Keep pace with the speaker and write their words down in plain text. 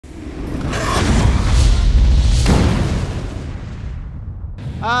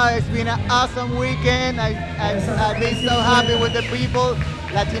It's been an awesome weekend. I've been so happy with the people.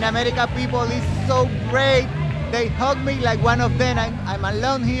 Latin America people is so great. They hug me like one of them. I'm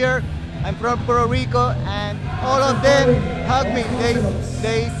alone here. I'm from Puerto Rico, and all of them hug me.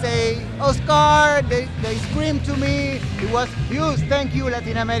 They say, Oscar, they scream to me. It was huge. Thank you,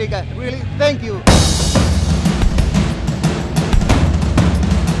 Latin America. Really, thank you.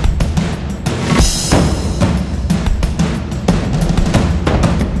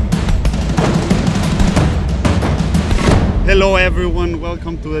 Hello everyone,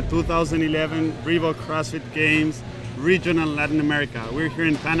 welcome to the 2011 Reebok CrossFit Games Regional Latin America. We're here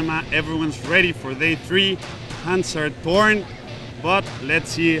in Panama, everyone's ready for day 3. Hands are torn, but let's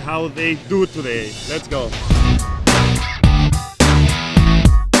see how they do today. Let's go.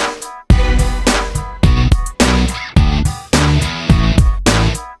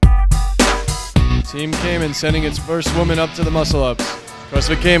 Team Cayman sending its first woman up to the muscle-ups.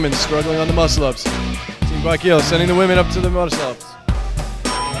 CrossFit Cayman struggling on the muscle-ups. Team Guayaquil sending the women up to the muscle-ups.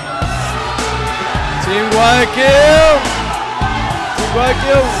 Team Guayaquil! Team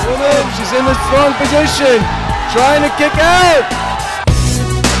Guayaquil, woman, she's in the strong position, trying to kick out!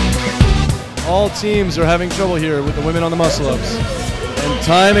 All teams are having trouble here with the women on the muscle-ups. And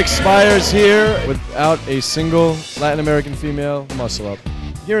time expires here without a single Latin American female muscle-up.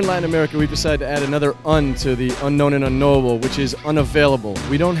 Here in Latin America, we've decided to add another "un" to the unknown and unknowable, which is unavailable.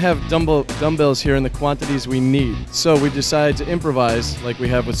 We don't have dumbbells here in the quantities we need. So we've decided to improvise, like we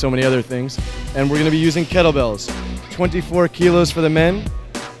have with so many other things, and we're going to be using kettlebells. 24 kilos for the men,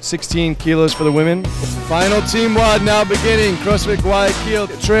 16 kilos for the women. Final team WOD now beginning. CrossFit Guayaquil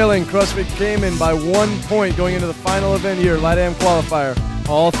trailing CrossFit Cayman by 1 point going into the final event here, LATAM qualifier.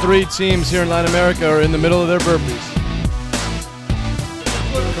 All 3 teams here in Latin America are in the middle of their burpees.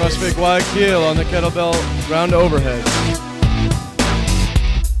 CrossFit Guayaquil on the kettlebell round overhead.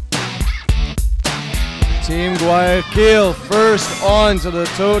 Team Guayaquil first on to the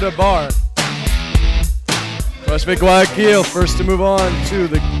toe to bar. CrossFit Guayaquil first to move on to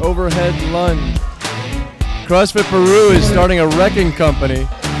the overhead lunge. CrossFit Peru is starting a wrecking company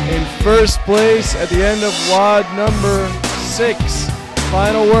in first place at the end of WOD number 6.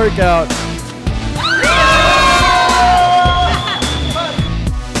 Final workout.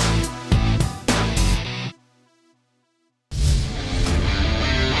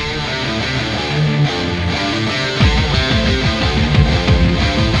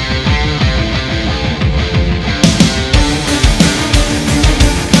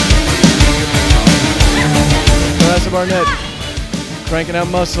 Barnett cranking out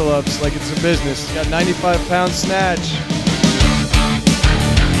muscle-ups like it's a business. Got 95-pound snatch.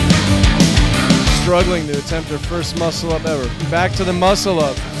 Struggling to attempt her first muscle-up ever. Back to the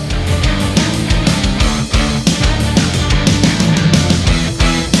muscle-up.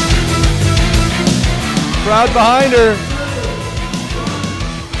 Crowd behind her.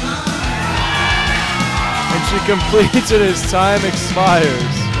 And she completes it as time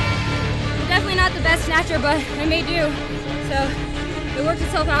expires. Definitely not the best snatcher, but I made do. So it worked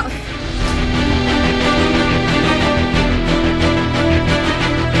itself out.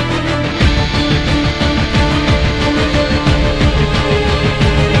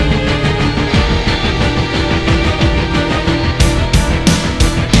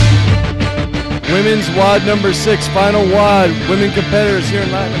 Women's WOD number 6, final WOD, women competitors here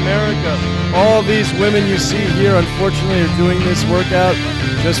in Latin America. All these women you see here, unfortunately, are doing this workout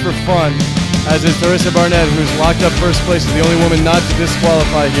just for fun, as is Teresa Barnett, who's locked up first place, is the only woman not to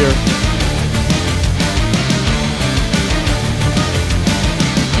disqualify here.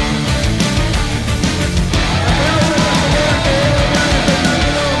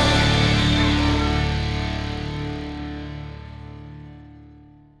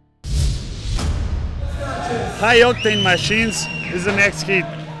 High octane machines is the next hit.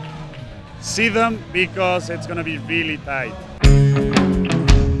 See them because it's gonna be really tight.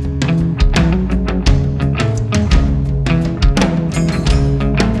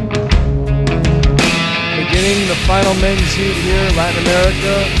 Beginning the final men's heat here, Latin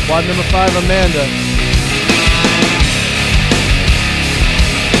America, WOD number 5, Amanda.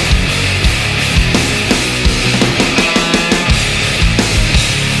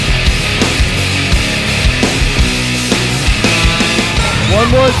 One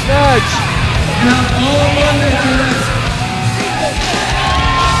more snatch.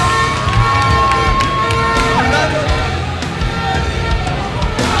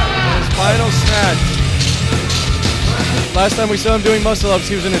 His final snatch. Last time we saw him doing muscle-ups,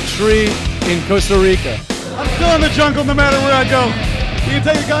 he was in a tree in Costa Rica. I'm still in the jungle no matter where I go. You can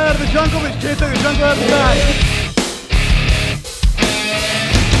take a guy out of the jungle, but you can't take the jungle out of the guy.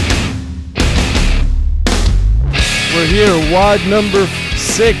 We're here, WOD number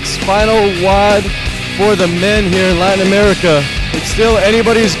 6, final WOD for the men here in Latin America. It's still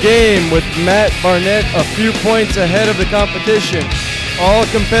anybody's game with Matt Barnett a few points ahead of the competition. All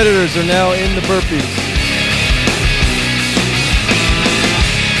competitors are now in the burpees.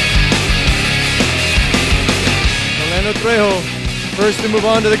 Orlando Trejo, first to move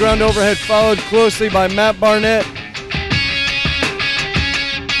on to the ground overhead, followed closely by Matt Barnett.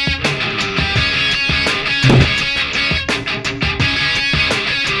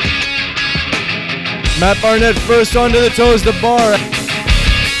 Matt Barnett first onto the toes, the bar.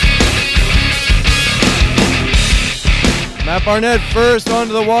 Matt Barnett first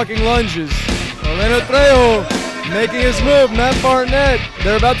onto the walking lunges. Orlando Trejo making his move. Matt Barnett,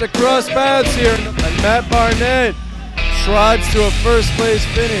 they're about to cross paths here. And Matt Barnett trots to a first place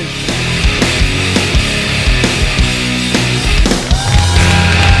finish.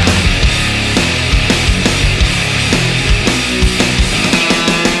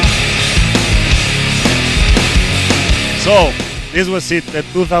 So, this was it, the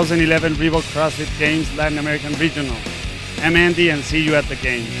 2011 Reebok CrossFit Games Latin American Regional. I'm Andy and see you at the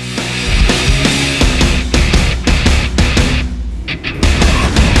games.